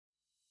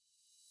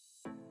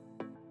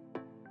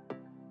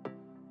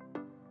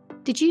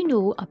Did you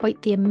know about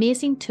the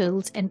amazing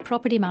tools in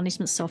property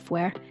management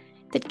software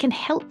that can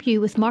help you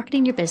with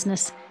marketing your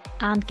business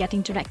and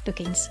getting direct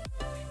bookings?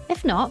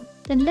 If not,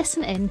 then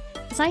listen in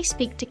as I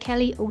speak to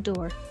Kelly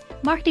O'Dore,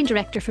 Marketing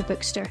Director for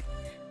Bookster,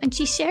 and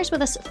she shares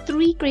with us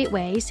 3 great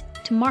ways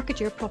to market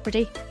your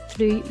property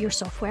through your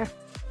software.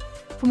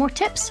 For more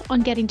tips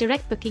on getting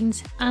direct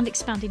bookings and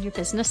expanding your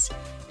business,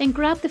 then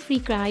grab the free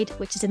guide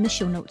which is in the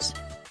show notes.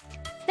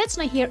 Let's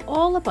now hear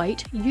all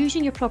about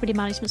using your property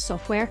management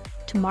software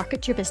to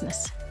market your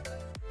business.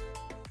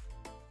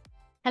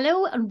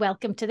 Hello and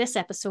welcome to this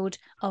episode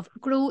of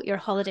Grow Your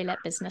Holiday Let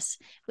Business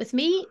with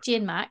me,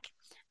 Jane Mack.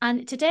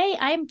 And today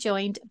I am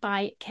joined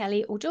by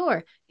Kelly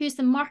O'Dore, who's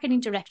the Marketing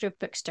Director of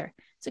Bookster.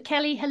 So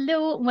Kelly,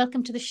 hello and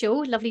welcome to the show.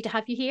 Lovely to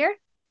have you here.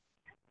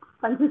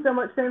 Thank you so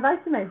much for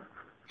inviting me.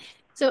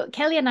 So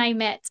Kelly and I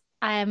met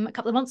a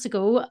couple of months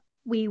ago.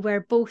 We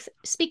were both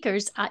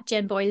speakers at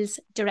Jen Boyle's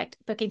Direct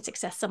Booking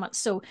Success Summit,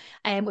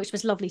 which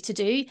was lovely to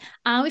do.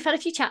 We've had a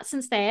few chats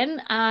since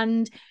then,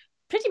 and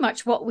pretty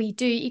much what we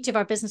do, each of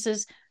our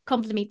businesses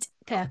complements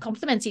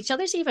each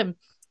other's even.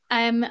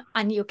 And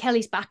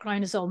Kelly's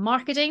background is all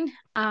marketing,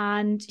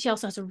 and she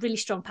also has a really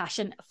strong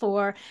passion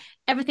for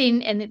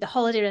everything in the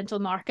holiday rental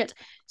market.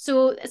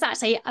 So it's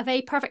actually a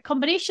very perfect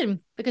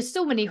combination because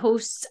so many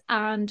hosts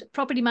and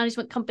property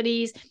management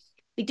companies,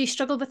 they do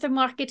struggle with their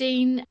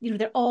marketing.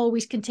 They're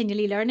always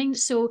continually learning.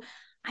 So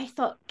I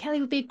thought Kelly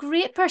would be a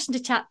great person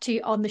to chat to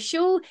on the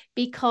show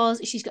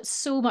because she's got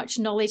so much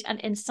knowledge and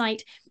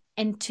insight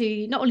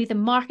into not only the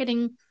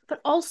marketing,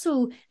 but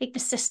also like the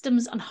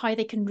systems and how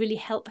they can really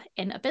help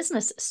in a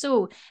business.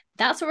 So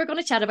that's what we're going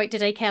to chat about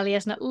today, Kelly,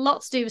 isn't it?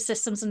 Lots to do with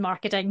systems and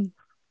marketing.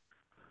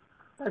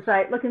 That's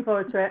right. Looking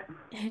forward to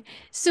it.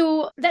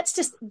 So let's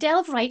just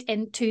delve right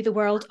into the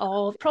world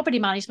of property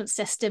management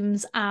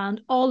systems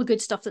and all the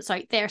good stuff that's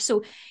out there.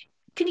 So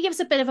can you give us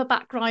a bit of a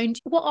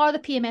background? What are the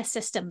PMS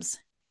systems?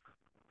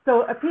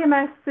 So a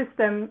PMS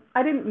system,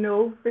 I didn't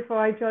know before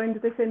I joined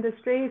this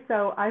industry,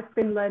 so I've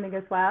been learning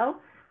as well.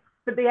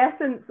 But the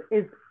essence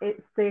is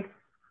it's this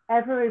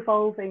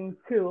ever-evolving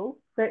tool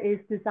that is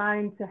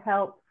designed to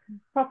help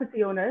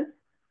property owners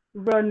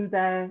run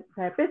their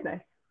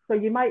business. So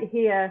you might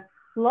hear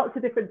lots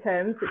of different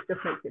terms, which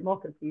just makes it more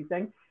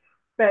confusing,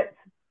 but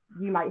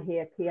you might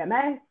hear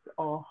PMS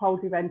or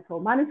holiday rental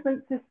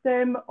management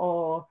system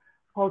or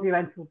holiday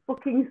rental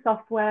booking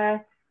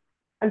software.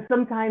 And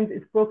sometimes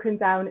it's broken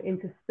down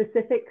into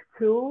specific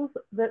tools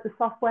that the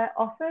software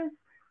offers.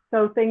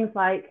 So things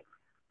like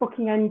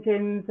booking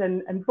engines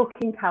and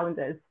booking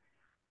calendars.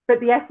 But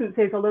the essence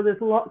is, although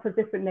there's lots of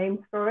different names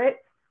for it,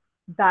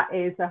 that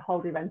is a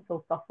holiday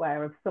rental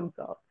software of some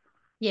sort.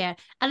 Yeah,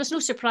 and it's no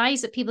surprise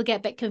that people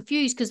get a bit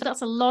confused because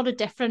that's a lot of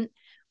different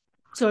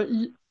sort of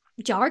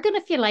jargon,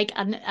 if you like,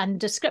 and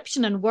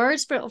description and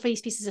words for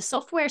these pieces of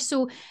software.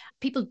 So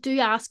people do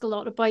ask a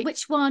lot about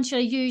which one should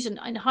I use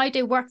and how do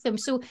I work them.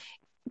 So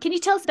can you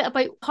tell us a bit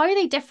about how are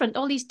they different,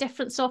 all these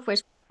different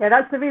softwares? Yeah,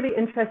 that's a really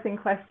interesting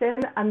question.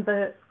 And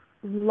the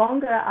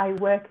longer I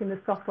work in the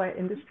software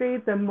industry,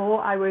 the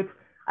more I would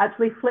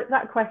actually flip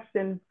that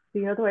question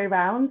the other way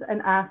around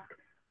and ask,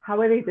 how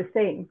are they the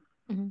same?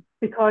 Mm-hmm.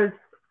 Because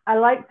I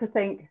like to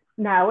think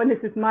now, and this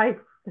is my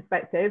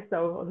perspective,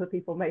 so other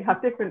people may have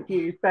different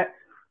views, but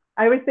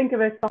I always think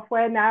of a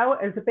software now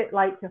as a bit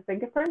like your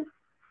fingerprints,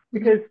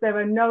 because there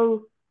are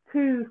no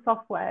two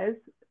softwares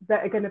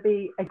that are going to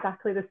be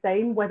exactly the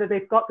same, whether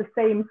they've got the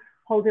same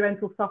holiday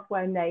rental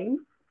software name,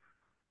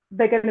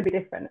 they're going to be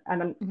different.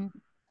 And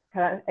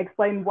can I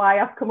explain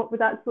why I've come up with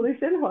that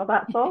solution or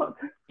that thought?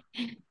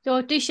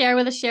 So do share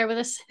with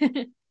us.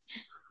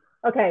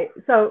 Okay,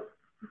 so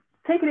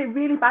taking it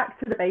really back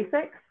to the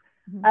basics,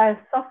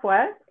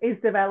 software is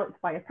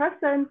developed by a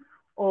person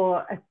or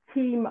a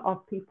team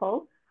of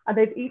people, and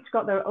they've each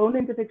got their own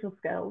individual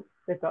skills.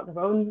 They've got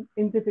their own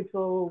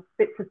individual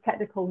bits of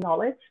technical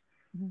knowledge,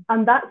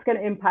 and that's going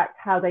to impact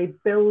how they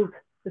build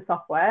the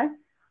software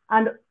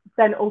and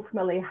then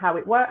ultimately how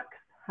it works,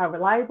 how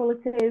reliable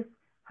it is,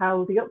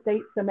 how the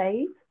updates are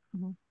made.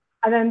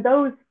 And then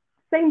those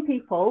same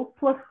people,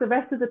 plus the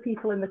rest of the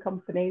people in the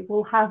company,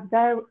 will have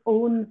their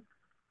own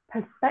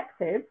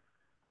perspective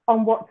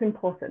on what's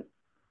important.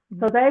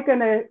 So they're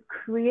going to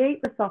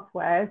create the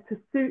software to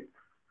suit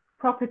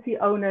property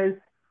owners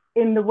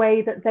in the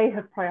way that they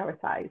have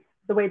prioritized,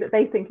 the way that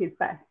they think is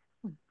best.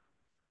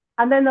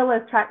 And then they'll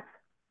attract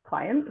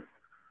clients,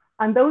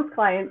 and those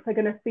clients are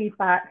going to feed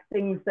back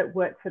things that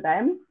work for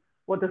them,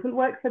 what doesn't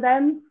work for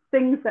them,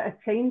 things that are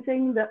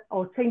changing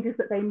or changes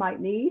that they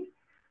might need.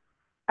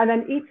 And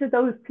then each of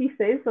those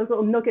pieces, those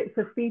little nuggets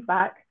of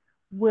feedback,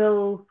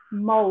 will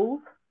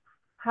mold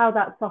how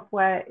that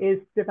software is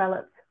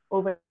developed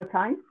over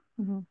time.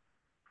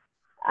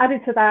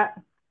 Added to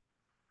that,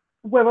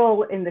 we're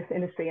all in this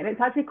industry, and it's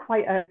actually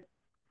quite a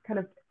kind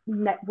of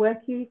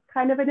networky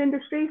kind of an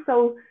industry.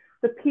 So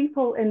the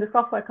people in the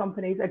software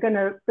companies are going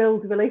to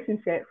build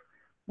relationships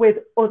with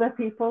other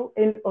people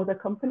in other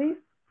companies,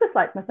 just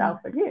like myself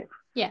and you.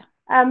 Yeah.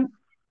 And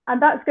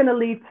that's going to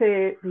lead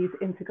to these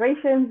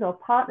integrations or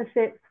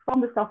partnerships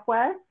from the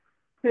software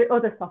to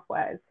other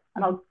softwares.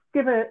 And I'll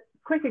give a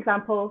quick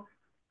example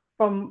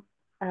from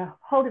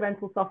holiday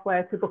rental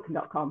software to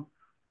booking.com.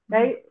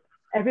 Okay,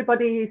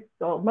 everybody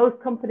or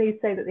most companies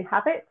say that they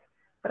have it,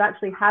 but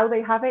actually how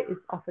they have it is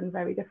often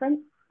very different.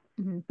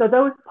 So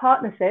those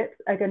partnerships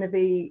are going to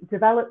be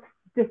developed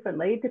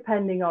differently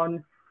depending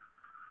on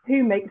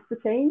who makes the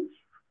change,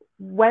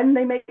 when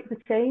they make the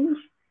change,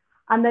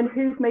 and then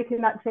who's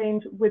making that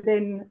change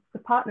within the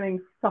partnering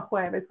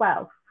software as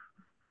well.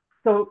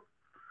 So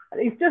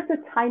it's just a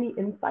tiny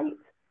insight,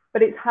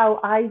 but it's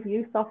how I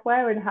view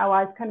software and how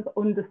I've kind of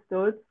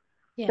understood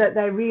that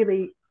they're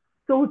really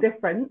so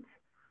different,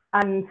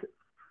 and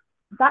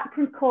that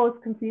can cause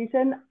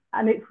confusion.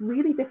 And it's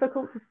really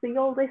difficult to see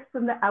all this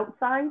from the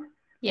outside.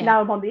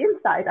 Now I'm on the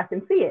inside, I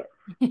can see it.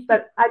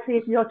 But actually,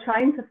 if you're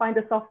trying to find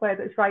a software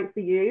that's right for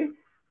you,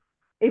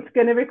 it's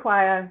going to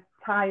require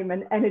time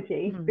and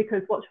energy,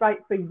 because what's right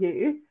for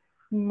you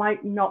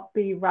might not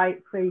be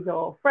right for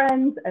your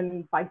friends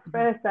and vice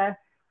versa.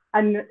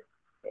 And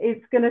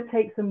it's going to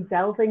take some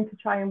delving to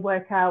try and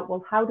work out,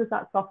 well, how does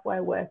that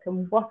software work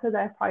and what are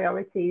their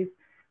priorities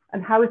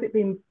and how is it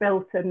being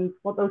built and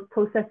what those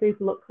processes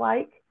look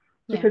like?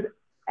 Because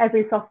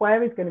every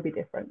software is going to be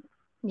different.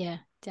 Yeah,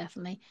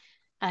 definitely.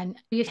 And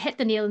you've hit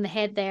the nail on the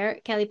head there,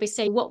 Kelly, by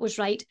saying what was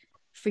right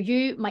for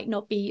you might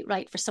not be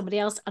right for somebody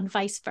else and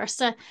vice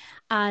versa.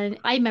 And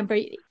I remember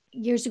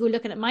years ago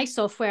looking at my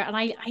software and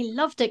I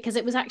loved it because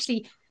it was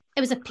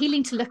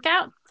appealing to look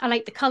at. I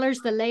liked the colors,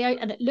 the layout,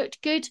 and it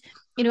looked good.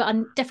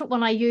 And different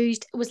one I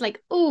used was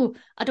like, oh,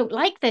 I don't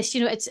like this.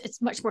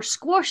 It's much more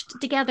squashed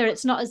together.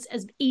 It's not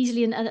as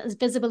easily and as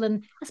visible,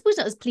 and I suppose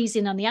not as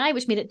pleasing on the eye,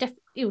 which made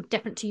it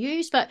different to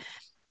use. But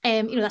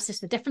that's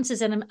just the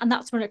differences in them. And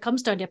that's when it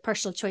comes down to a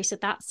personal choice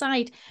at that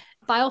side.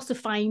 But I also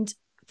find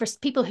for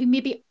people who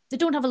maybe they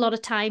don't have a lot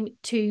of time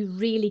to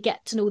really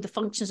get to know the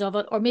functions of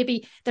it, or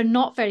maybe they're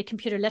not very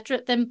computer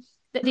literate, then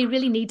that they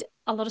really need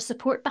a lot of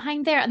support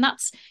behind there. And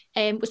that's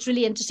what's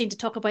really interesting to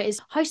talk about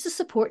is how's the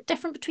support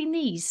different between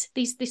these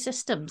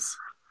systems?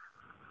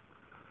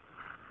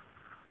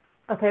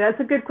 Okay, that's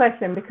a good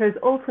question, because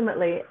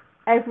ultimately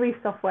every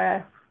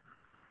software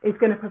is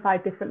going to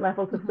provide different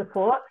levels of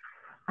support.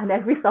 And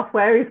every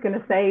software is going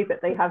to say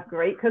that they have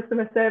great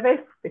customer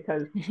service,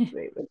 because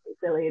it would be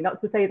silly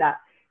not to say that.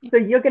 So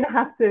you're going to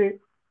have to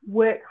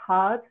work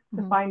hard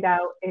to find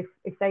out if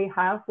they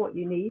have what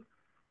you need.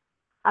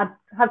 I'd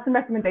have some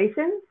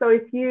recommendations. So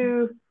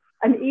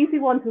an easy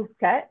one to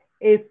check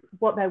is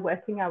what their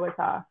working hours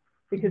are.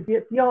 Because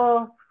if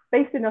you're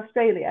based in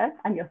Australia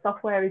and your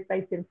software is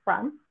based in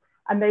France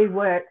and they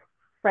work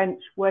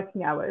French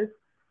working hours,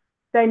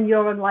 then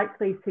you're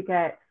unlikely to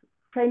get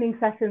training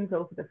sessions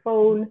over the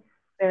phone.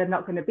 They're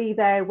not going to be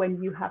there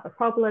when you have a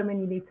problem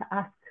and you need to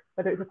ask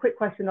whether it's a quick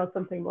question or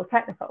something more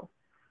technical.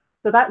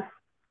 So that's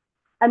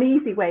an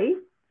easy way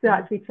to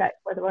actually check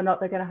whether or not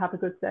they're going to have a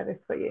good service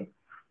for you.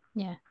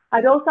 Yeah.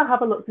 I'd also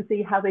have a look to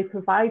see how they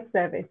provide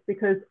service,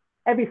 because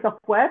every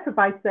software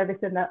provides service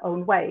in their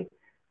own way.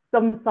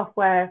 Some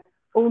software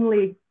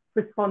only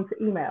respond to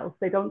emails.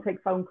 They don't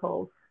take phone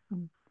calls.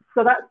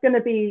 So that's going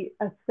to be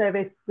a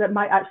service that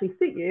might actually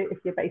suit you if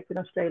you're based in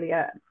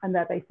Australia and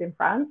they're based in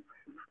France,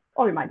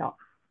 or it might not.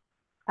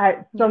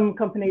 Some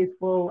companies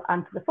will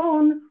answer the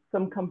phone.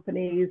 Some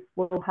companies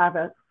will have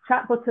a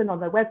chat button on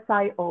their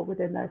website or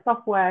within their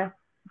software.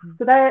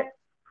 So there are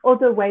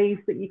other ways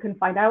that you can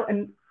find out.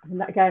 And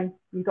again,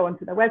 you go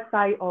onto their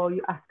website or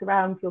you ask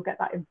around, you'll get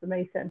that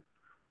information.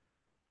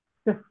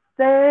 The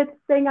third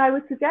thing I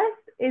would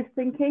suggest is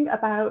thinking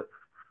about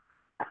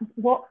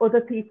what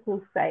other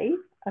people say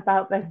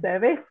about their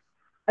service.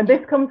 And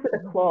this comes with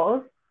a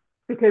clause,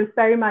 because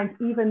bear in mind,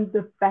 even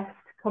the best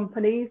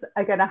companies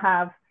are going to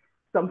have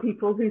some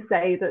people who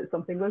say that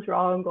something was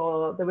wrong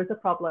or there was a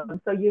problem.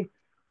 So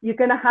you're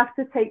going to have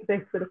to take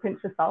this with a pinch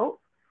of salt.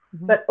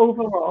 But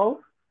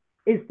overall,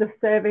 is the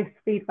service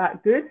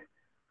feedback good,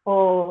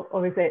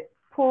 or is it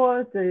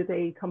poor? Do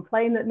they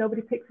complain that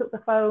nobody picks up the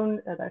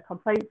phone? Are there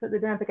complaints that they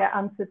never get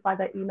answered by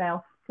their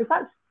email? Because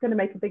that's going to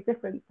make a big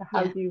difference to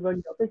how you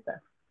run your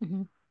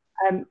business.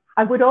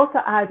 I would also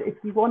add, if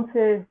you want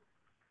to,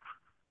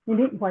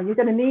 you're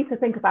going to need to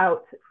think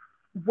about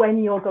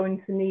when you're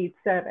going to need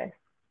service.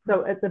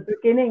 So at the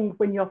beginning,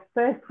 when you're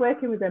first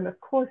working with them, of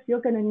course,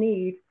 you're going to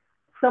need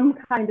some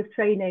kind of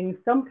training,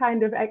 some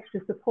kind of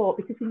extra support,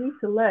 because you need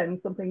to learn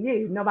something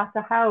new. No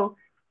matter how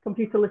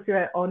computer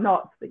literate or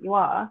not that you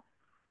are,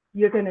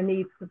 you're going to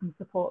need some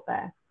support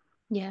there.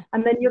 Yeah.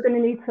 And then you're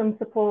going to need some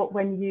support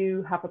when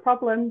you have a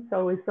problem.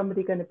 So is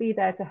somebody going to be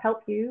there to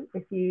help you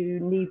if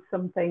you need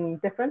something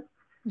different?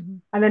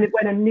 And then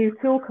when a new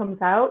tool comes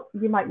out,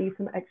 you might need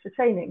some extra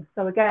training.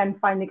 So again,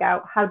 finding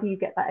out, how do you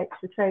get that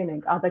extra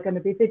training? Are there going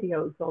to be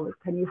videos, or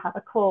can you have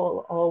a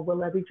call, or will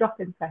there be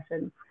drop-in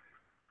sessions?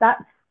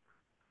 That's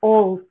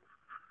all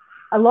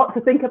a lot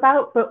to think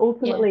about, but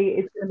ultimately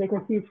it's going to make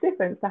a huge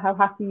difference to how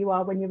happy you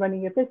are when you're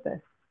running your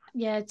business.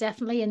 Yeah,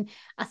 definitely. And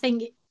I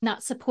think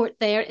that support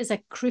there is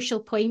a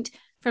crucial point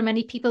for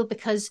many people,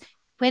 because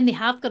when they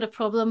have got a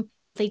problem,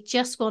 They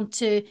just want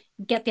to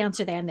get the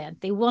answer there and then.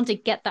 They want to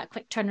get that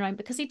quick turnaround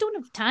because they don't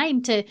have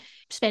time to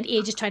spend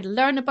ages trying to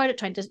learn about it,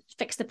 trying to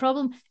fix the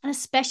problem. And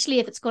especially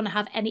if it's going to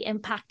have any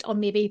impact on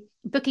maybe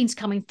bookings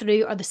coming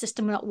through or the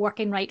system not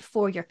working right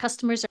for your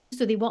customers.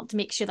 So they want to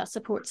make sure that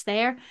support's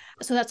there.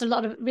 So that's a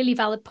lot of really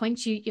valid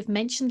points you've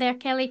mentioned there,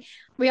 Kelly.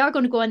 We are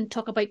going to go and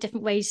talk about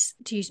different ways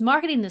to use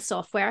marketing in the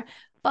software.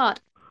 But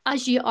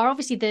as you are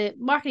obviously the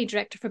marketing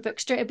director for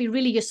Bookster, it'd be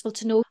really useful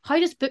to know, how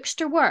does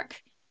Bookster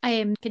work?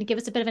 Can you give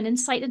us a bit of an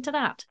insight into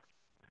that?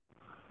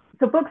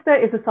 So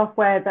Bookster is a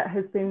software that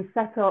has been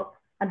set up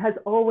and has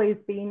always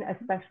been,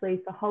 especially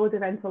for holiday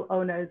rental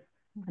owners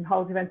and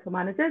holiday rental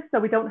managers.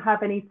 So we don't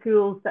have any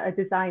tools that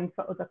are designed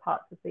for other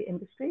parts of the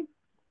industry.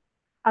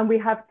 And we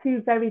have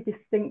two very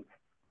distinct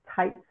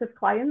types of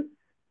clients.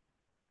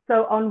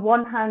 So on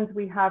one hand,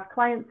 we have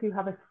clients who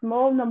have a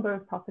small number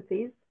of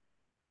properties,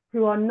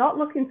 who are not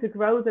looking to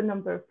grow the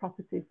number of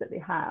properties that they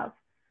have,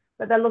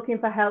 but they're looking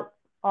for help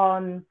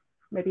on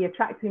maybe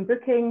attracting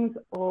bookings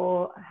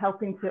or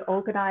helping to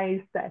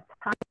organize their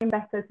time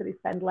better so they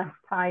spend less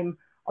time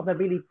on the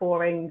really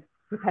boring,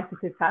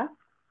 repetitive tasks.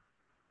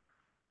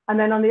 And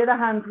then on the other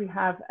hand, we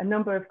have a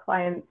number of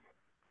clients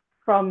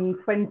from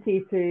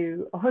 20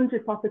 to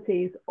 100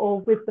 properties,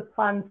 all with the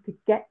plans to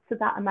get to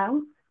that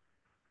amount.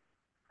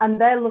 And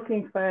they're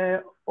looking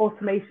for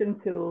automation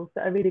tools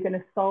that are really going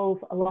to solve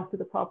a lot of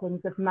the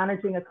problems of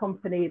managing a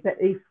company that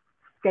is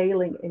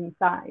scaling in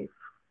size.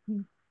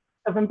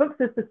 So from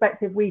Bookster's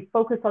perspective, we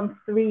focus on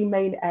three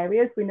main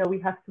areas. We know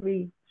we have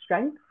three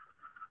strengths,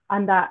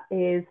 and that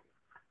is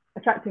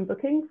attracting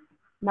bookings,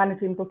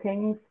 managing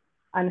bookings,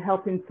 and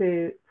helping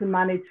to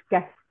manage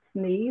guests'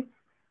 needs.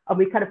 And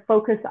we kind of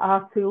focus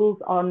our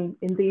tools on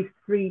in these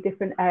three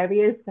different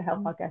areas to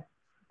help our guests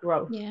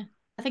grow. Yeah,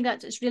 I think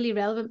that's really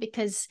relevant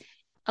because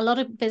a lot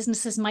of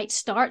businesses might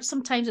start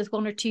sometimes with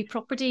one or two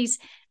properties,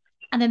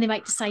 and then they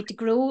might decide to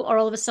grow, or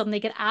all of a sudden they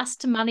get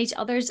asked to manage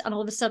others, and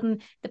all of a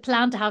sudden the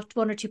plan to have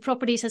one or two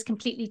properties has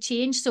completely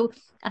changed. So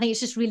I think it's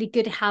just really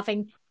good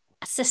having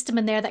a system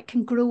in there that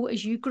can grow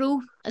as you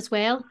grow as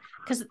well,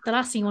 because the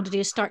last thing you want to do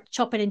is start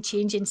chopping and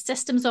changing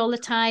systems all the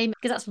time,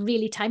 because that's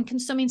really time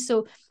consuming.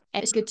 So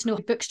it's good to know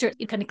Bookster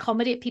can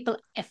accommodate people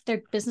if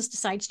their business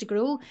decides to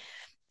grow.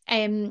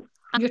 And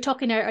you're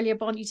talking earlier,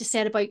 Bon, you just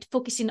said about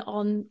focusing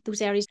on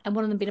those areas, and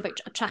one of them being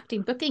about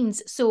attracting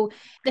bookings. So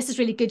this is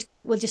really good.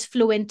 We'll just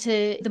flow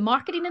into the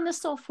marketing in the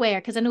software,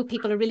 because I know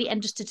people are really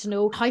interested to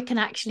know, how can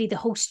actually the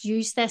host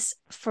use this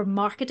for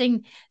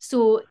marketing?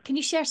 So can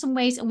you share some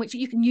ways in which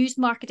you can use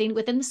marketing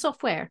within the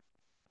software?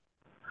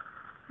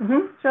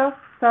 Sure.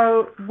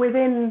 So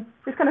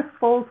this kind of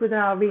falls within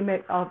our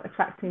remit of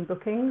attracting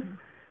bookings.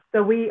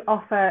 So we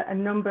offer a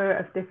number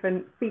of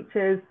different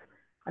features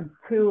and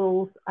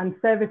tools and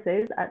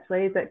services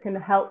actually that can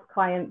help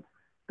clients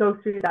go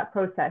through that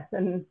process.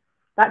 And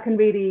that can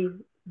really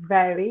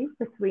vary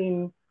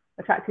between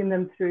attracting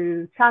them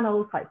through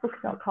channels like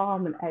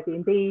Booking.com and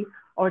Airbnb,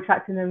 or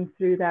attracting them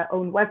through their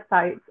own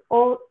websites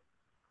or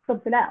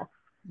something else.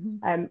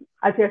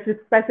 As you should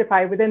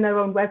specify, within their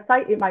own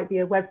website, it might be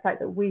a website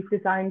that we've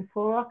designed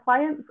for our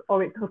clients,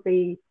 or it could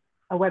be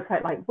a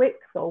website like Wix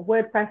or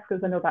WordPress,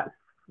 because I know that's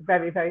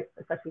very, very,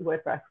 especially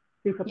WordPress,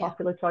 super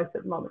popular choice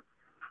at the moment.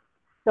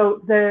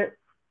 So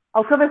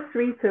I'll cover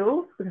three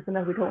tools because I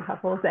know we don't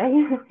have all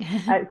day.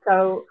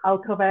 So I'll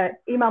cover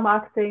email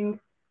marketing,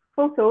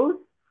 photos,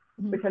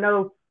 which I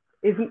know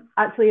isn't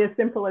actually as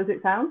simple as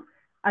it sounds,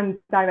 and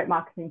direct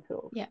marketing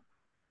tools. Yeah.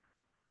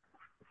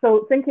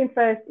 So thinking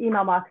first,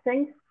 email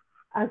marketing.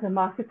 As a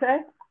marketer,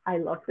 I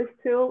love this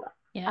tool.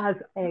 Yeah. As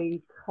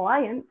a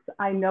client,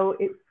 I know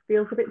it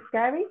feels a bit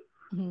scary.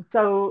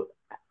 So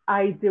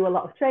I do a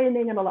lot of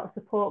training and a lot of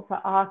support for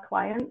our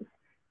clients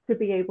to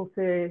be able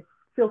to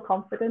feel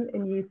confident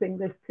in using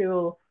this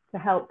tool to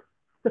help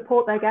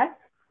support their guests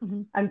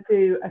and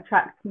to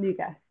attract new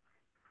guests.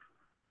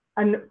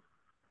 And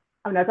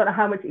I mean, I don't know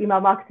how much email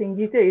marketing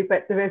you do,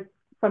 but there is,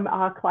 from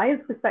our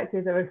clients'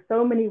 perspective, there are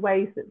so many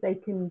ways that they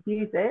can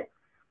use it,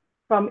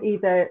 from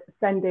either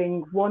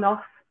sending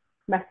one-off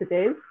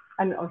messages,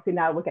 and obviously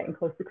now we're getting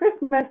close to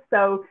Christmas,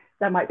 so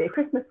there might be a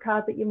Christmas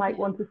card that you might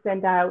want to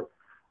send out,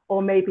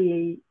 or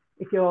maybe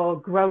if you're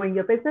growing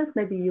your business,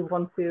 maybe you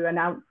want to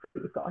announce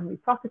that you've got a new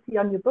property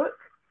on your book,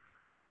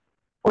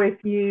 or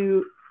if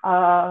you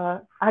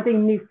are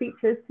adding new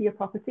features to your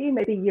property,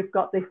 maybe you've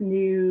got this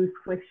new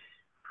Swish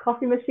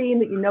coffee machine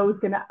that you know is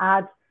going to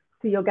add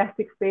to your guest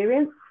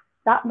experience.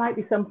 That might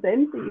be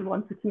something that you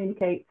want to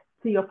communicate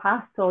to your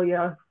past or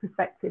your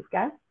prospective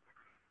guests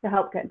to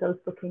help get those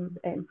bookings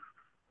in.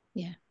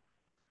 Yeah.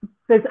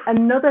 There's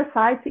another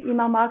side to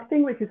email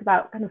marketing, which is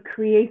about kind of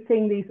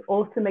creating these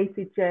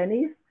automated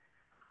journeys.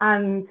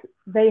 And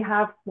they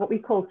have what we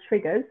call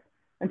triggers.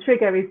 And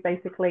trigger is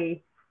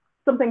basically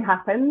something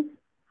happens.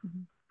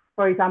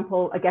 For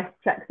example, a guest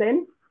checks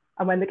in,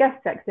 and when the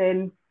guest checks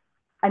in,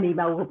 an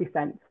email will be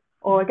sent.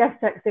 Or a guest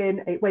checks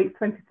in, it waits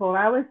 24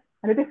 hours,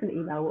 and a different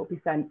email will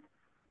be sent.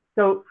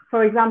 So,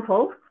 for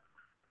example,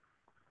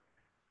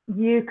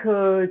 you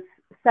could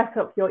set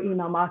up your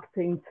email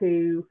marketing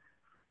to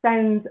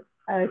send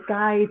a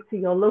guide to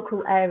your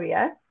local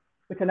area,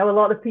 which I know a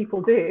lot of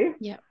people do,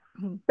 yeah.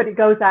 but it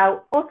goes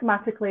out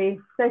automatically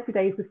 30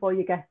 days before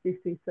your guest is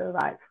due to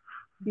arrive.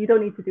 You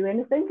don't need to do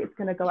anything. It's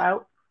going to go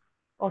out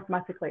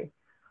automatically.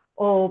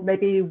 Or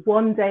maybe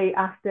one day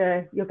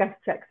after your guest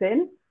checks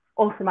in,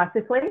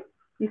 automatically,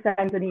 you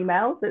send an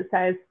email that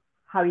says,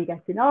 how are you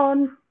getting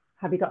on?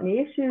 Have you got any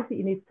issues that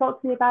you need to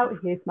talk to me about?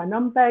 Here's my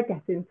number,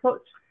 get in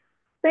touch.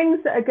 Things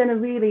that are going to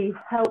really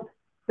help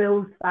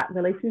build that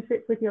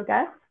relationship with your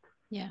guest.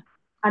 Yeah.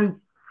 And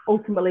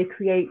ultimately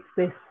create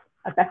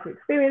a better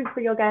experience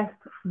for your guest.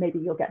 Maybe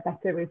you'll get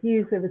better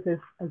reviews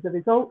as a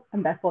result,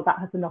 and therefore that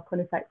has a knock-on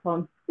effect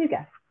on new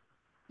guests.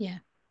 Yeah.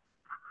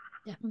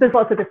 Yeah. There's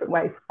lots of different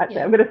ways.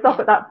 Actually, I'm going to stop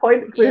at that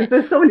point because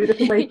there's so many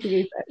different ways to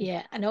use it.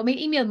 Yeah, I know. I mean,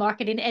 email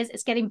marketing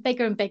it's getting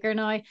bigger and bigger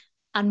now,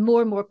 and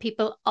more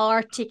people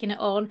are taking it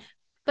on.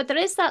 But there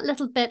is that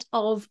little bit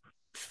of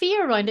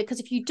fear around it, because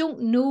if you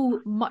don't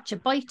know much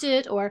about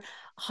it or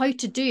how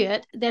to do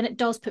it, then it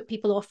does put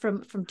people off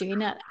from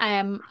doing it.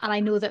 And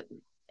I know that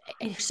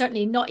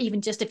certainly not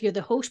even just if you're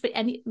the host, but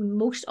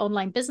most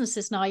online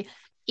businesses now,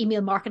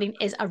 email marketing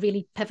is a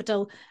really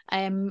pivotal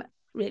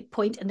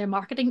point in their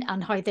marketing,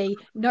 and how they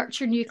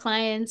nurture new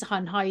clients,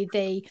 and how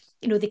they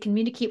they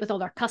communicate with all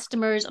their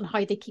customers, and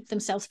how they keep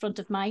themselves front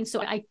of mind.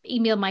 So I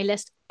email my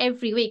list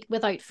every week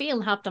without fail,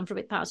 and have done for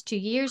about the past 2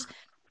 years.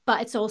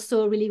 But it's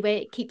also a really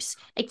way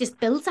it just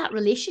builds that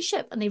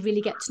relationship, and they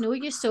really get to know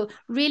you. So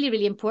really,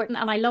 really important.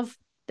 And I love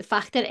the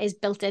fact that it is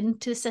built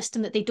into the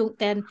system, that they don't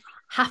then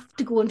have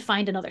to go and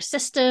find another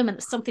system and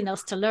it's something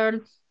else to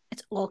learn.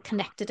 It's all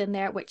connected in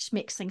there, which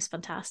makes things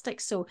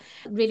fantastic. So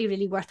really,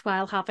 really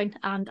worthwhile having.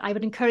 And I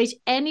would encourage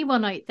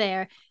anyone out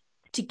there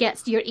to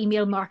get your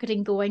email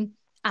marketing going.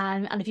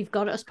 And if you've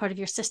got it as part of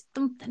your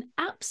system, then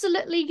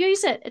absolutely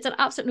use it. It's an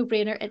absolute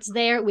no-brainer. It's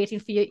there waiting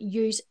for you.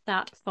 Use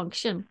that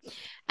function.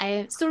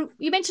 So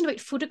you mentioned about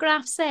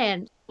photographs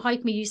then. How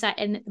can we use that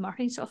in the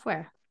marketing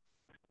software?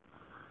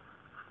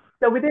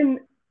 So within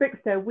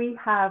Bookster, we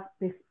have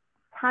this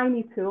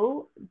tiny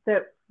tool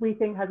that we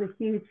think has a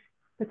huge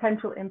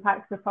potential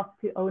impact for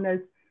property owners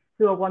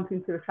who are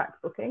wanting to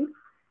attract bookings.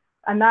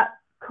 And that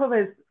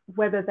covers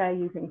whether they're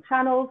using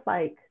channels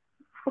like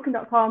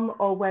Booking.com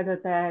or whether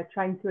they're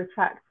trying to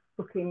attract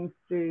bookings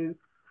through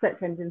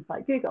search engines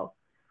like Google.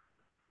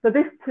 So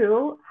this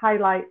tool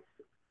highlights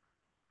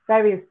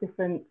various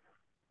different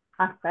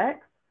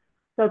aspects.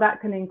 So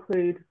that can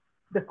include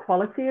the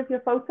quality of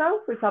your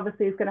photo, which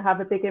obviously is going to have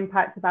a big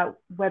impact about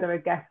whether a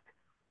guest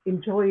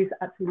enjoys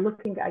actually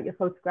looking at your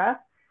photograph.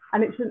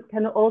 And it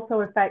can also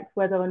affect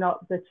whether or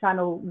not the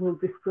channel will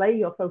display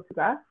your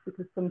photographs,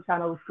 because some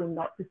channels will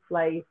not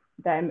display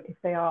them if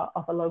they are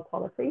of a low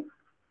quality.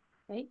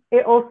 Okay.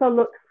 It also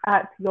looks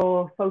at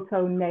your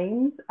photo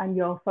names and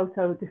your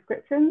photo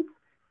descriptions,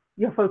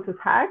 your photo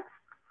tags,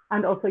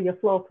 and also your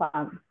floor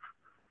plans.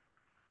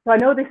 So I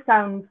know this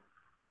sounds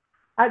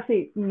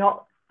actually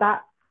not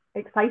that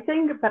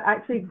exciting, but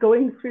actually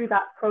going through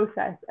that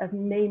process of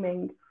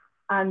naming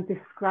and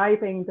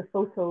describing the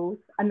photos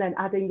and then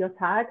adding your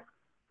tags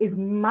is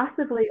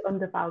massively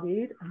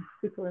undervalued and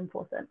super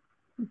important.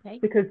 Okay.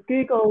 Because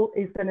Google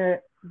is going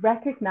to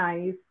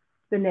recognize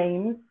the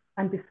names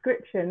and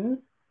descriptions,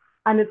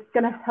 and it's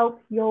going to help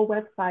your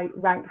website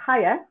rank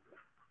higher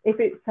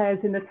if it says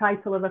in the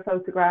title of a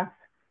photograph,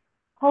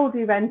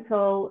 Holdy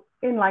rental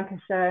in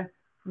Lancashire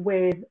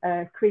with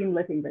a cream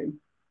living room,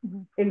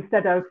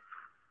 instead of,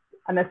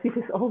 and I see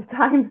this all the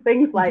time,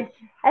 things like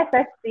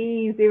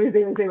FSC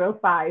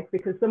 0005,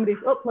 because somebody's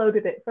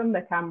uploaded it from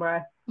the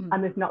camera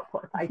and they've not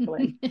put a title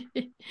in.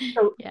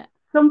 So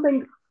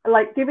something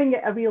like giving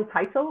it a real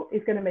title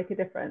is going to make a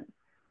difference.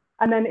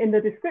 And then in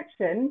the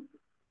description,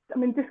 I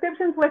mean,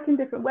 descriptions work in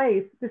different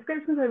ways.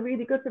 Descriptions are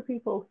really good for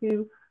people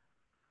who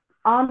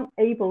aren't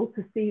able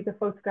to see the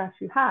photographs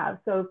you have.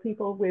 So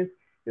people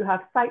who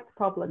have sight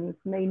problems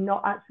may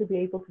not actually be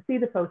able to see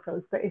the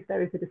photos, but if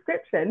there is a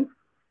description,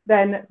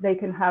 then they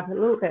can have a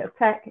little bit of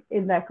tech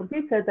in their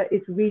computer that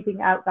is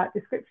reading out that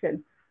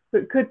description. So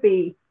it could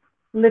be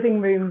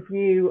living room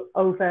view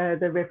over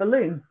the River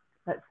Loon,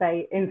 let's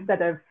say,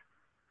 instead of,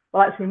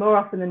 well, actually more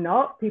often than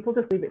not, people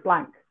just leave it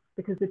blank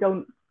because they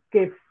don't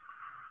give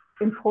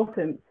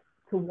importance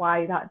to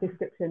why that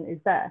description is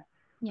there.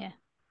 Yeah.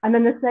 And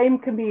then the same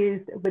can be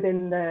used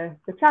within the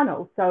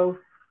channel. So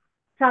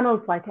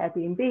channels like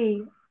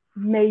Airbnb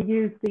may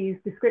use these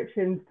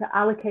descriptions to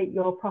allocate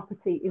your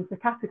property into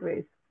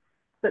categories,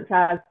 such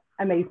as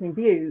amazing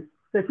views.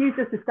 So if you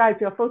just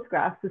described your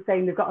photographs as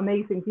saying they've got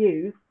amazing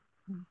views,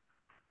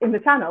 in the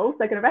channels,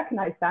 they're going to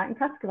recognize that and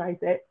categorize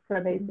it for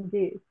amazing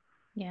views.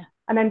 Yeah.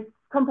 And then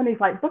companies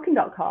like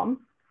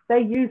Booking.com,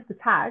 they use the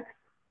tags.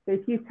 So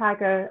if you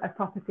tag a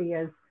property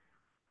as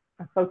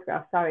a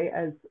photograph,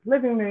 as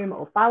living room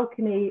or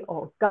balcony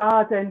or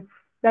garden,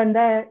 then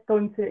they're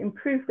going to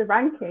improve the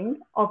ranking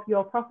of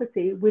your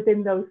property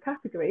within those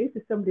categories.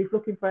 If somebody's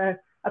looking for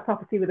a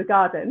property with a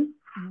garden,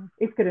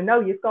 it's going to know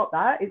you've got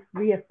that, it's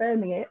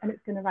reaffirming it, and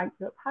it's going to rank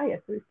you up higher.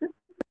 So it's just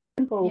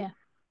a simple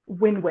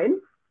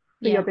win-win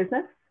for your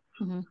business.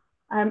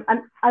 And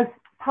as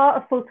part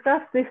of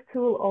photographs, this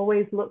tool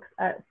always looks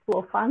at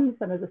floor plans.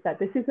 And as I said,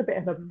 this is a bit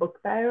of a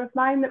bugbear of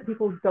mine, that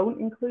people don't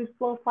include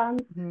floor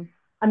plans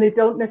and they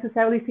don't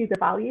necessarily see the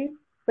value,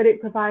 but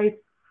it provides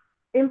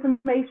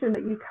information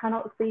that you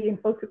cannot see in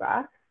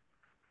photographs.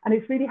 And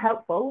it's really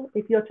helpful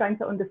if you're trying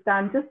to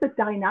understand just the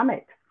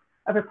dynamics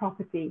of a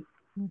property,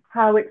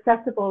 how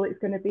accessible it's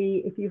going to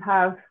be if you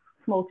have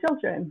small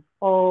children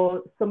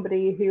or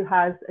somebody who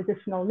has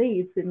additional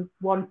needs in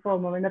one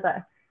form or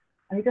another.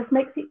 And it just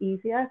makes it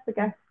easier for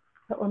guests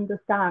to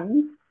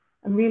understand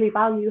and really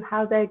value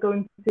how they're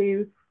going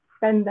to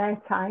spend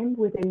their time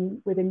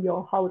within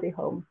your holiday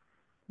home.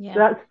 Yeah.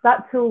 So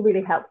that tool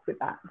really helps with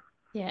that.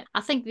 Yeah,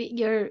 I think that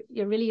you're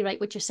really right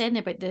what you're saying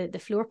about the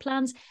floor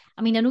plans.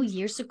 I mean, I know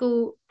years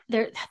ago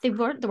there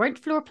weren't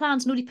floor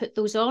plans. Nobody put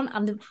those on,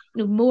 and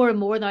more and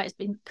more now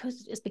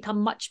it's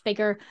become much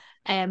bigger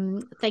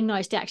thing now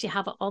is to actually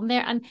have it on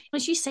there. And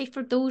as you say,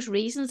 for those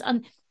reasons,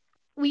 and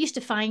we used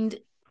to find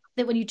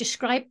that when you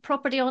describe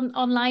property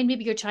online,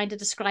 maybe you're trying to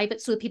describe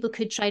it so that people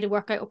could try to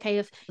work out, okay,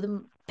 if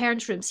the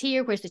parents' room's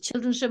here, where's the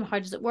children's room, how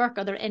does it work,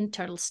 are there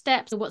internal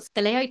steps, what's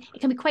the layout? It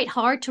can be quite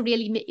hard to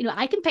really,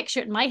 I can picture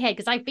it in my head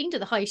because I've been to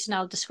the house and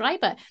I'll describe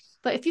it.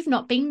 But if you've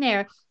not been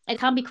there, it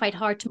can be quite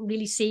hard to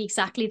really see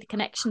exactly the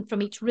connection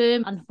from each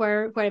room and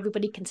where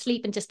everybody can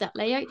sleep and just that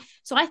layout.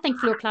 So I think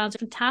floor plans are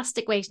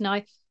fantastic ways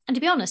now. And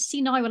to be honest,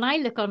 see now when I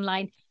look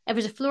online, if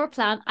there's a floor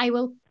plan, I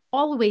will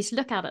always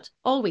look at it,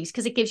 always,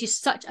 because it gives you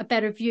such a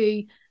better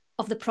view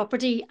of the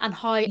property and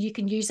how you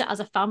can use it as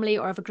a family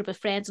or of a group of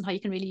friends and how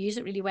you can really use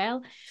it really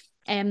well.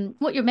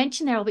 What you're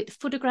mentioning there about the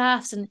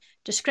photographs and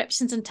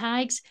descriptions and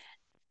tags,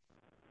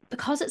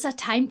 because it's a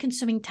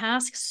time-consuming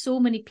task, so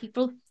many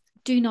people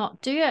do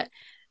not do it.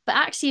 But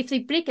actually, if they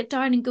break it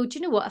down and go, do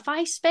you know what, if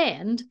I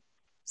spend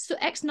so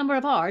X number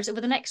of hours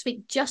over the next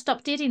week just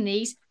updating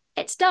these,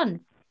 it's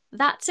done.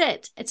 That's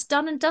it. It's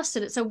done and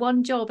dusted. It's a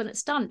one job and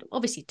it's done.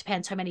 Obviously, it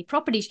depends how many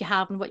properties you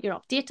have and what you're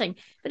updating.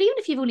 But even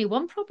if you've only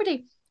one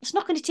property, it's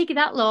not going to take you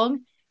that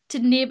long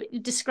to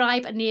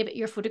describe and name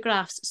your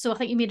photographs. So I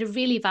think you made a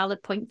really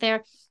valid point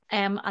there.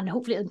 And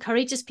hopefully it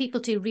encourages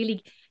people to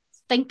really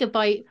think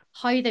about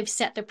how they've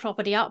set their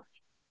property up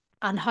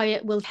and how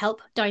it will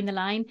help down the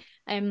line.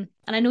 And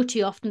I know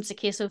too often it's a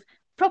case of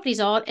property's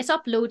on, it's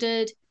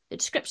uploaded, the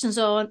description's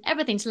on,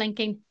 everything's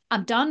linking,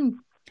 I'm done.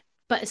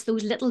 But it's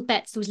those little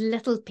bits, those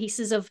little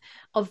pieces of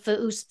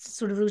those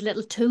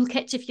little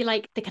toolkits, if you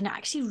like, that can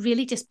actually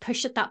really just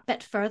push it that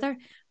bit further,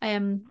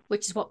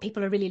 which is what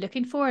people are really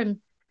looking for.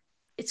 And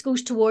it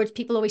goes towards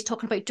people always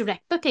talking about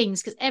direct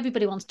bookings, because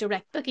everybody wants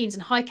direct bookings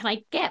and how can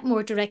I get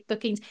more direct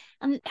bookings?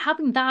 And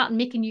having that and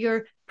making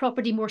your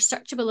property more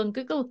searchable on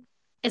Google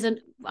is a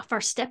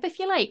first step, if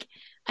you like.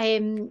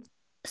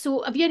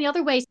 So have you any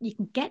other ways you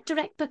can get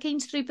direct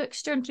bookings through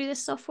Bookster and through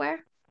this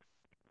software?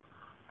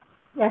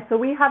 Yeah, so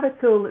we have a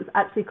tool that's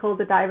actually called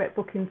the Direct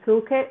Booking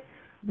Toolkit.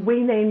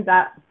 We named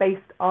that based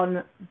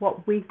on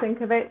what we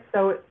think of it.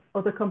 So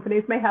other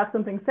companies may have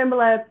something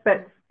similar,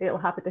 but it'll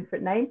have a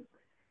different name.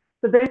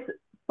 So this,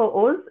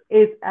 for us,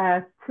 is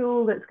a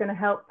tool that's going to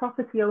help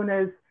property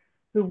owners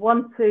who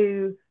want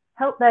to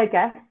help their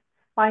guests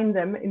find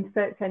them in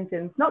search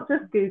engines, not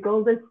just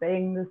Google, there's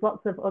Bing, there's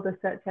lots of other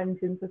search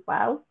engines as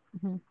well.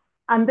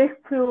 And this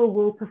tool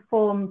will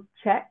perform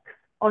checks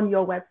on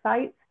your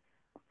website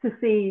to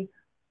see,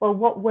 well,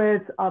 what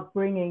words are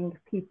bringing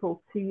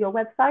people to your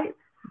website?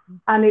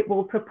 And it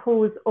will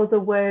propose other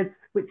words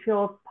which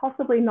you're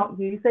possibly not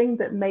using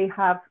that may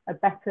have a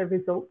better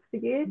result for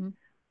you.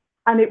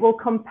 And it will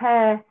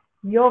compare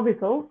your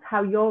results,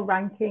 how you're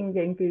ranking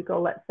in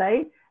Google, let's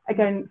say,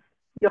 against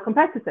your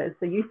competitors.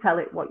 So you tell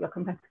it what your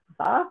competitors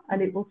are,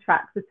 and it will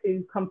track the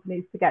two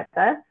companies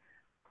together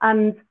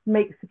and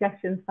make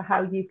suggestions for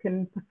how you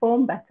can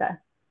perform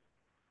better.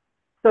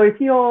 So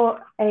if you're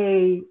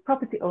a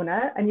property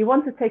owner and you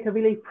want to take a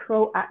really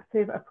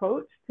proactive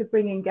approach to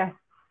bringing guests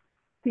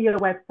to your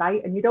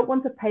website, and you don't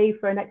want to pay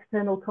for an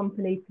external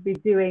company to be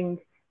doing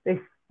this,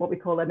 what we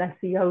call an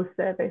SEO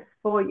service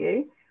for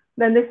you,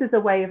 then this is a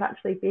way of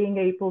actually being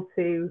able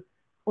to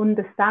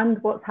understand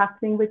what's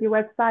happening with your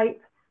website,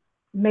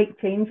 make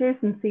changes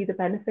and see the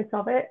benefit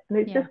of it. And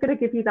it's just going to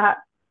give you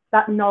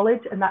that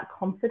knowledge and that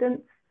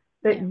confidence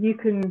that you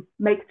can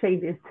make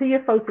changes to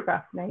your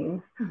photograph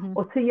names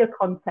or to your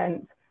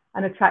content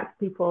and attract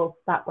people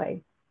that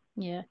way.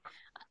 Yeah,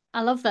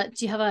 I love that.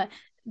 Do you have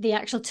the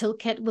actual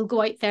toolkit will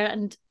go out there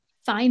and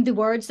find the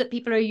words that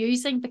people are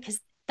using,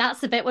 because that's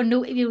the bit where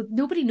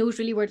nobody knows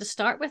really where to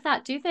start with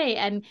that, do they?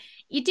 And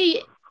you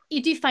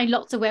do find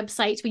lots of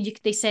websites where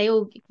they say,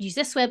 oh, use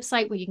this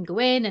website where you can go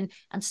in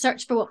and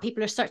search for what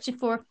people are searching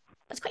for.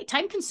 It's quite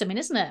time consuming,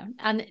 isn't it?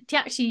 And to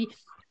actually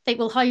think,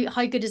 well,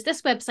 how good is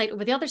this website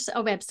over the other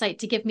website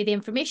to give me the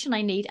information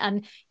I need?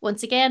 And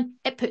once again,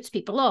 it puts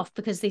people off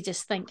because they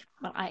just think,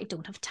 well, I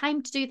don't have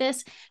time to do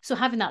this. So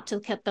having that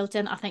toolkit built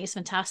in, I think is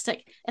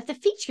fantastic. If the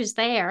feature's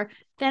there,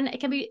 then it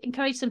can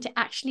encourage them to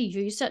actually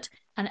use it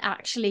and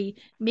actually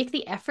make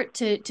the effort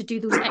to do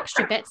those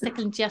extra bits that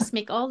can just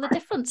make all the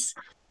difference.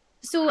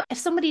 So if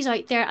somebody's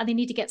out there and they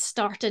need to get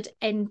started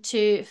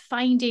into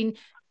finding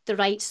the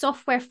right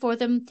software for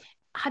them.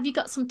 Have you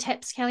got some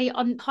tips, Kelly,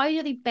 on how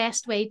are the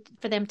best way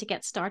for them to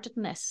get started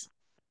in this?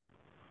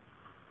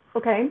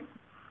 Okay,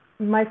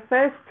 my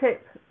first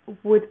tip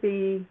would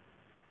be,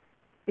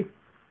 it's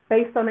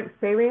based on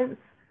experience.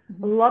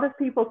 A lot of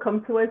people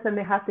come to us and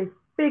they have this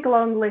big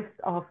long list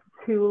of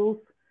tools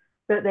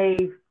that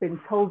they've been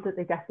told that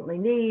they definitely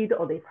need,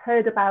 or they've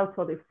heard about,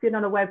 or they've seen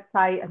on a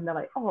website, and they're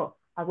like, oh,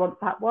 I want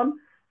that one.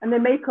 And they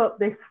make up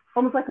this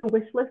almost like a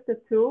wish list of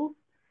tools.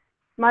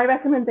 My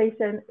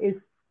recommendation is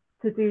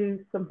to do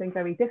something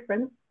very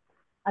different,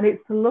 and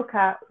it's to look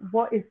at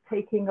what is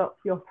taking up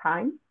your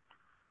time.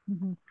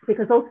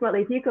 Because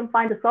ultimately, if you can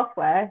find a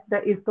software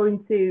that is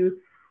going to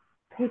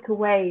take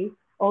away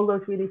all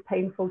those really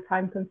painful,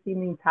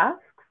 time-consuming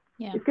tasks,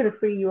 it's going to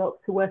free you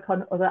up to work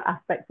on other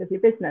aspects of your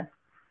business.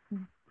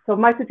 So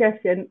my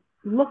suggestion,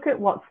 look at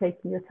what's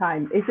taking your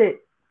time. Is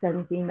it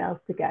sending emails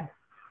to guests?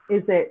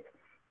 Is it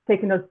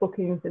taking those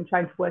bookings and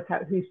trying to work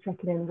out who's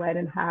checking in when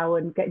and how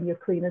and getting your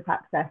cleaners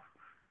access?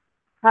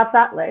 Have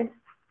that list,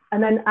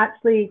 and then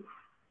actually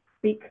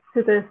speak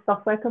to the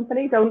software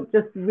company. Don't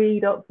just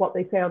read up what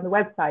they say on the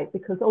website,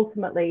 because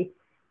ultimately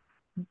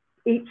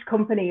each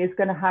company is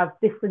going to have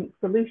different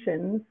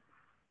solutions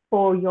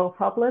for your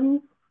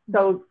problems.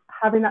 So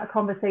having that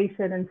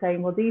conversation and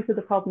saying, well, these are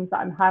the problems that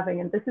I'm having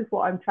and this is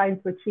what I'm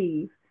trying to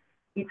achieve,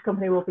 each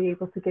company will be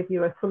able to give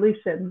you a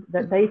solution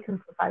that they can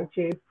provide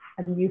you,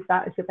 and use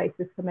that as your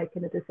basis for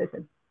making a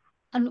decision.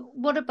 And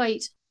what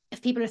about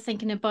if people are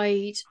thinking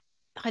about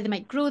how they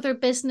might grow their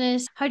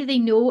business? How do they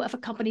know if a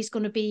company is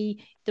going to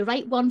be the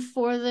right one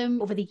for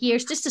them over the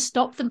years, just to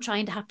stop them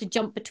trying to have to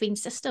jump between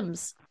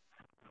systems?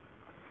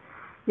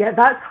 Yeah,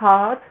 that's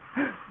hard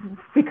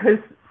because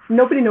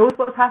nobody knows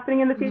what's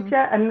happening in the future.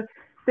 And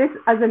this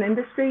as an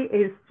industry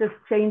is just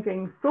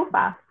changing so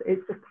fast.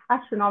 It's just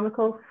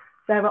astronomical.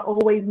 There are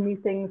always new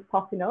things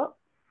popping up.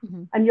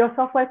 And your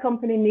software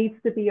company needs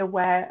to be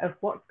aware of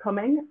what's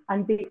coming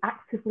and be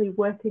actively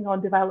working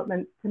on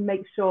development to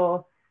make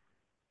sure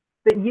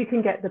that you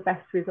can get the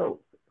best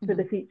results for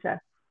the future.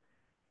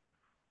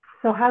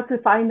 So how to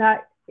find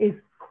that is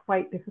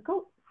quite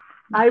difficult.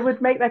 I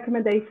would make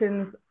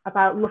recommendations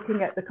about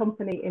looking at the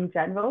company in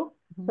general.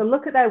 So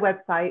look at their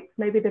website.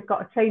 Maybe they've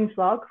got a change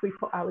log. We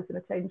put ours in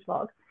a change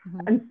log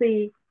and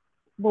see,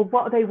 well,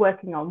 what are they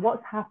working on?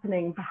 What's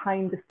happening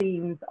behind the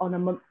scenes on a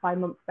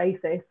month-by-month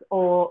basis?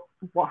 Or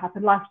what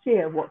happened last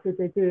year? What did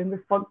they do in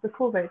response to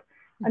COVID?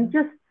 And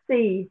just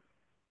see,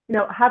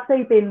 have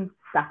they been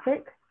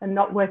static and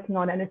not working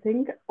on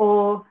anything?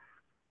 Or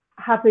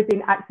have they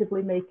been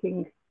actively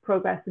making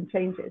progress and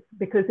changes?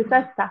 Because if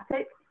they're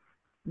static,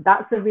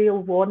 that's a real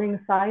warning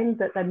sign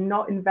that they're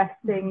not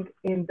investing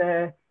in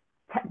the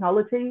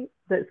technology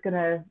that's going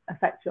to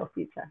affect your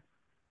future.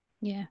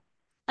 Yeah.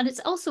 And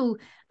it's also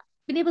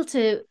being able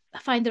to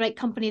find the right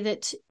company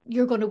that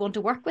you're going to want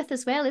to work with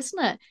as well,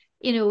 isn't it?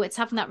 It's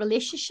having that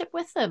relationship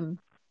with them.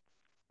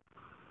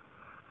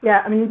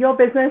 Yeah, I mean, your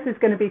business is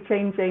going to be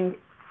changing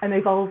and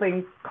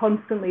evolving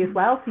constantly as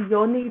well. So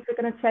your needs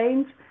are going to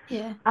change.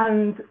 Yeah.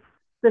 And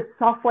the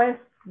software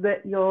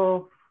that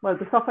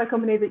the software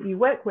company that you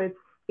work with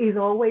is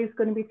always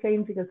going to be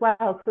changing as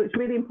well. So it's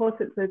really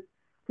important to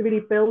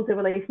really build a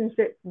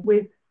relationship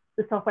with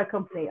the software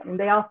company. I mean,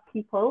 they are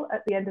people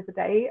at the end of the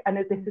day, and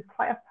this is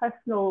quite a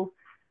personal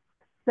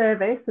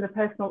service and a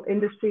personal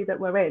industry that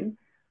we're in.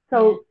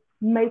 So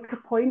make a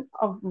point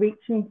of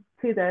reaching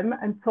to them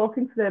and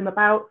talking to them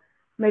about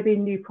maybe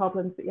new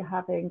problems that you're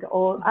having,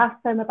 or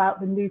ask them about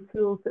the new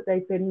tools that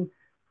they've been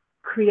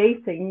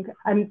creating,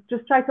 and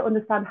just try to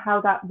understand how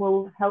that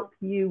will help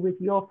you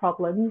with your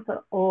problems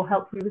or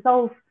help you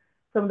resolve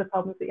some of the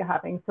problems that you're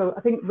having. So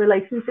I think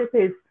relationship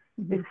is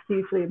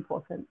hugely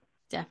important.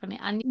 Definitely.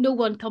 And no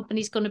one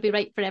company is going to be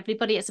right for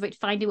everybody. It's about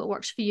finding what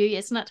works for you,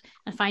 isn't it?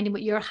 And finding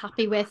what you're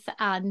happy with.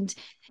 And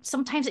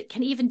sometimes it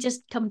can even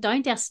just come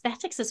down to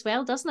aesthetics as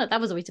well, doesn't it?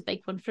 That was always a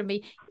big one for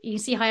me. You can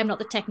see how I'm not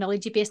the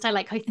technology based. I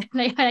like how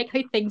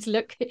things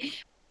look.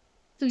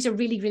 Those are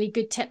really, really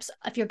good tips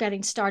if you're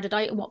getting started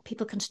out and what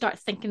people can start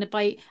thinking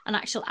about and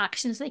actual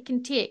actions they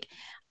can take.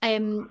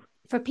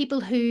 For people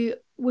who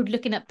were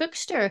looking at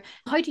Bookster,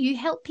 how do you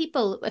help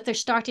people if they're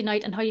starting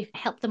out, and how you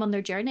help them on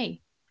their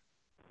journey?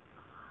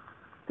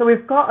 So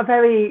we've got a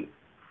very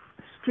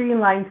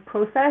streamlined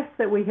process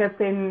that we have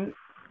been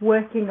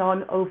working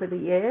on over the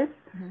years.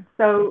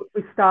 So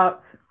we've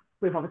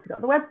obviously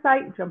got the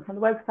website. Jump on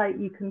the website,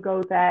 you can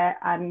go there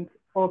and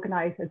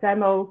organize a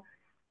demo.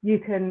 You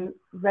can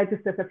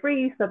register for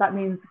free. So that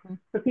means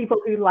for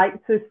people who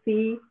like to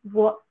see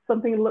what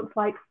something looks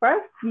like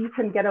first, you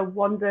can get a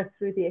wander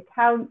through the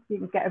account. You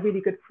can get a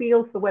really good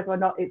feel for whether or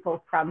not it's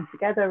all crammed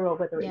together, or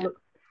whether it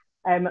looks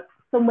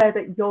somewhere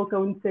that you're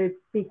going to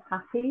be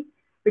happy,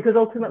 because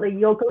ultimately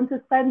you're going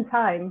to spend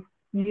time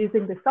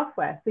using the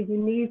software. So it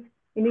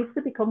needs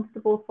to be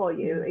comfortable for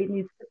you. It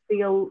needs to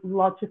feel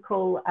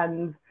logical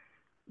and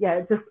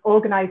just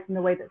organized in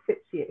a way that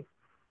fits you.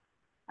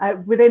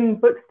 Within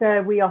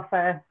Bookster, we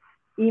offer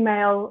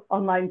email,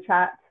 online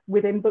chat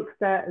within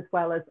Bookster as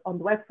well as on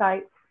the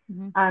website,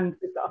 and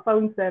we've got a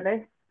phone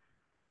service.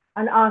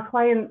 And our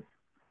clients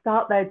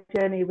start their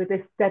journey with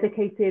this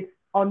dedicated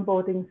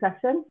onboarding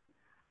session.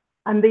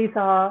 And these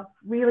are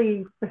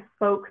really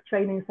bespoke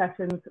training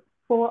sessions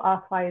for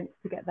our clients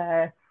to get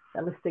their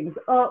listings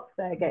up,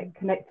 they get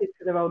connected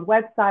to their own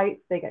websites,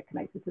 they get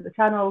connected to the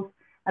channels.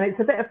 And it's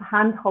a bit of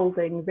hand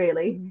holding,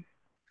 really,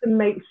 to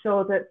make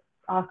sure that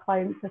our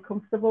clients are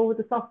comfortable with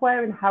the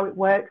software and how it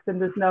works,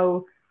 and there's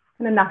no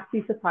kind of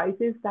nasty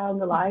surprises down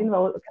the line,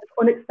 or kind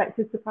of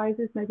unexpected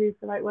surprises, maybe is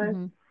the right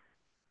word.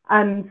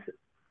 And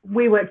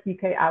we work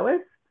UK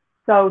hours,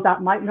 so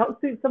that might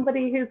not suit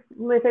somebody who's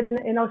living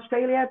in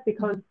Australia,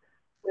 because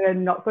we're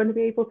not going to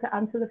be able to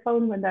answer the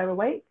phone when they're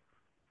awake.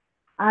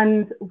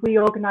 And we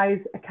organise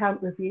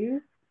account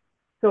reviews.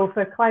 So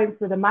for clients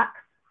with a max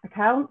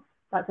account,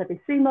 that's every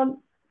 3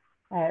 months.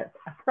 A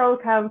pro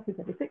account is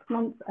every 6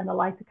 months, and a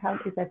light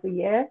account is every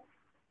year.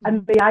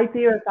 And the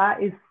idea of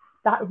that is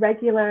that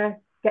regular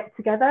get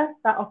together,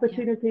 that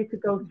opportunity to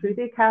go through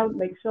the account,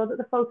 make sure that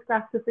the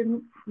photographs have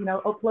been,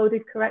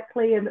 uploaded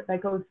correctly, and that they're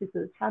going through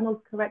the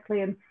channels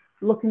correctly, and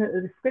looking at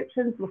the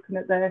descriptions, looking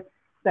at their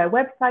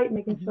website,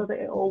 making sure that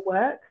it all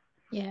works.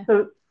 Yeah.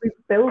 So we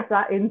build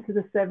that into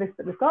the service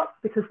that we've got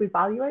because we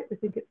value it. We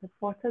think it's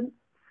important.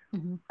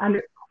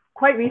 And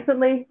quite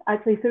recently,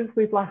 actually, since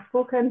we've last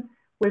spoken,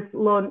 we've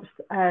launched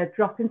a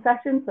drop-in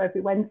session. So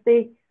every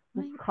Wednesday,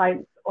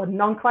 clients or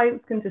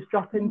non-clients can just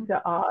drop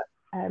into our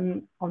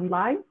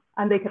online,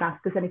 and they can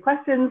ask us any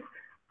questions.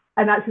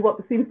 And actually what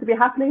seems to be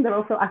happening, they're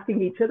also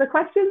asking each other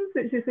questions,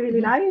 which is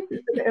really nice.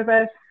 It's a bit of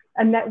a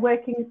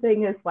networking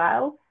thing as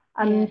well.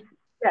 And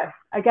yeah,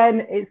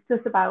 again, it's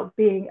just about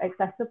being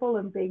accessible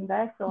and being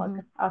there so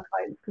our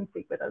clients can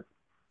speak with us.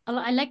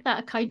 I like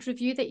that account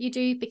review that you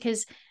do,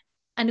 because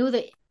I know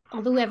that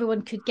although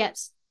everyone could get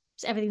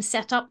everything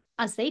set up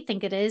as they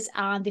think it is,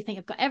 and they think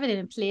I've got everything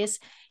in place,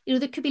 there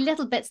could be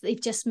little bits that they've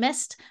just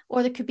missed,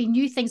 or there could be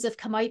new things that have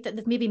come out that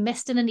they've maybe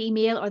missed in an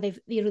email, or they've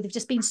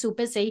just been so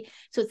busy.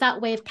 So it's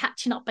that way of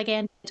catching up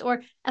again.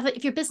 Or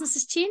if your business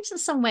has changed in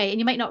some way and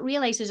you might not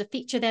realize there's a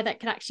feature there that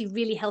could actually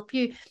really help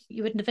you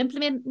wouldn't have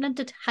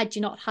implemented had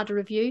you not had a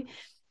review.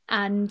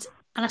 And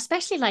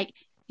especially, like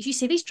you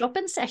say, these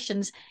drop-in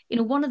sessions,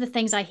 one of the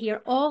things I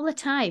hear all the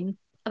time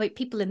about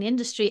people in the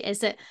industry is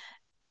that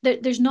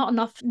there's not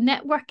enough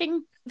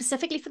networking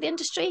specifically for the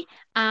industry,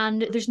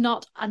 and there's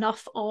not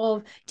enough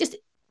of just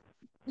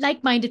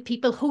like-minded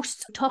people,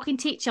 hosts, talking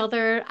to each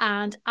other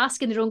and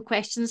asking their own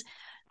questions,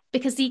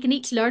 because they can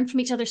each learn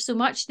from each other so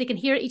much. They can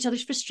hear each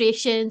other's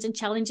frustrations and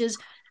challenges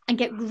and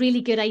get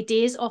really good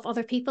ideas off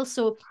other people.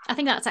 So I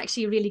think that's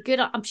actually really good.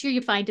 I'm sure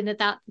you're finding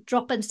that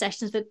drop-in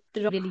sessions that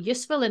are really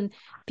useful, and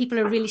people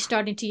are really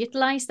starting to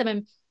utilize them.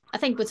 And I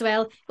think as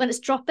well, when it's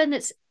drop-in,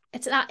 it's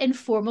that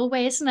informal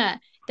way, isn't it?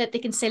 That they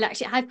can say,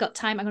 actually, I've got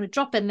time, I'm going to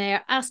drop in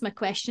there, ask my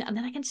question, and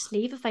then I can just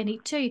leave if I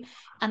need to.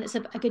 And it's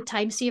a good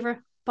time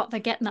saver, but they're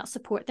getting that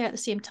support there at the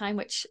same time,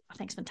 which I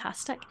think is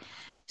fantastic.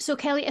 So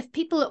Kelly, if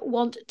people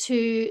want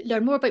to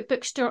learn more about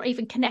Bookster, or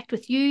even connect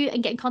with you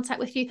and get in contact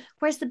with you,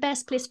 where's the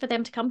best place for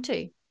them to come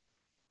to?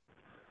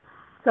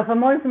 So for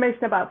more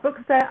information about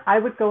Bookster, I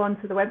would go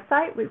onto the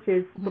website, which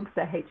is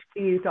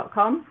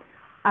booksterhq.com.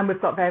 And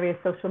we've got various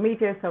social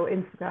media, so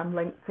Instagram,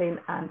 LinkedIn,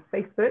 and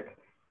Facebook.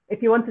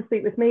 If you want to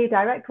speak with me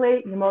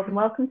directly, you're more than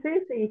welcome to.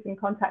 So you can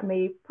contact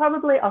me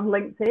probably on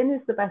LinkedIn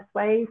is the best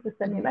way to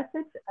send me a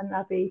message, and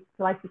I'll be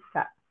delighted to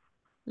chat.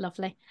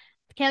 Lovely.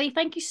 Kelly,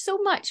 thank you so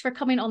much for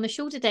coming on the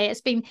show today. It's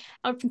been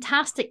a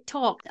fantastic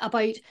talk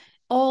about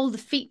all the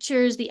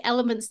features, the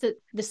elements that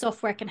the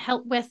software can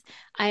help with.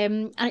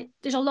 And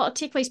there's a lot of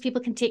takeaways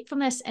people can take from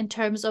this in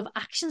terms of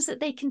actions that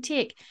they can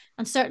take.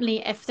 And certainly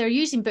if they're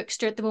using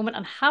Bookster at the moment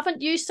and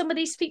haven't used some of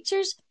these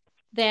features,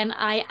 then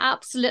I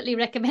absolutely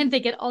recommend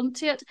they get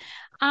onto it.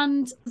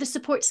 And the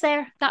support's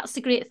there. That's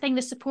the great thing.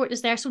 The support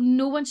is there. So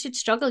no one should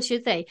struggle,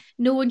 should they?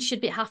 No one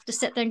should have to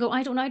sit there and go,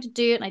 I don't know how to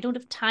do it, and I don't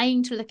have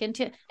time to look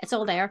into it. It's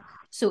all there.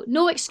 So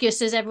no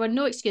excuses, everyone,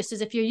 no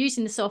excuses. If you're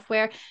using the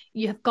software,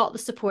 you have got the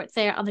support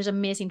there, and there's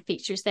amazing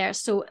features there.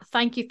 So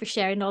thank you for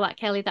sharing all that,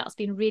 Kelly. That's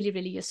been really,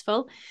 really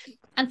useful.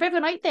 And for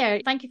everyone out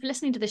there, thank you for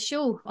listening to the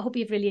show. I hope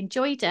you've really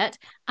enjoyed it.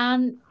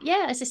 And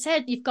yeah, as I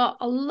said, you've got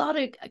a lot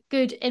of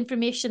good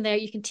information there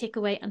you can take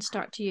away and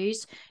start to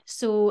use.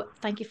 So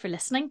thank you for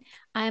listening.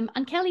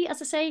 And Kelly,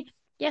 as I say,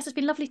 yes, it's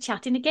been lovely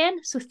chatting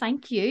again. So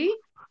thank you.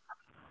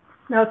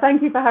 No,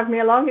 thank you for having me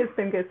along. It's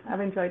been good. I've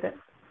enjoyed it.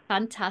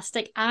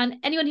 Fantastic. And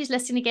anyone who's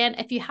listening again,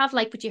 if you have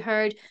liked what you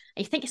heard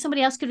and you think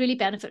somebody else could really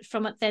benefit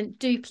from it, then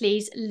do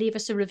please leave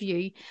us a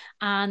review.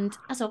 And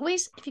as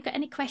always, if you've got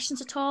any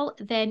questions at all,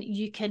 then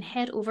you can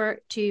head over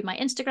to my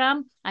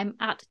Instagram. I'm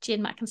at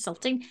Jane Mack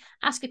Consulting.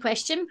 Ask a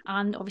question,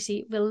 and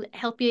obviously we'll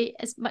help you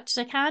as much as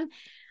I can.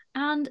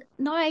 And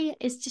now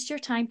is just your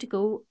time to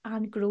go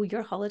and grow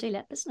your holiday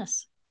let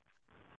business.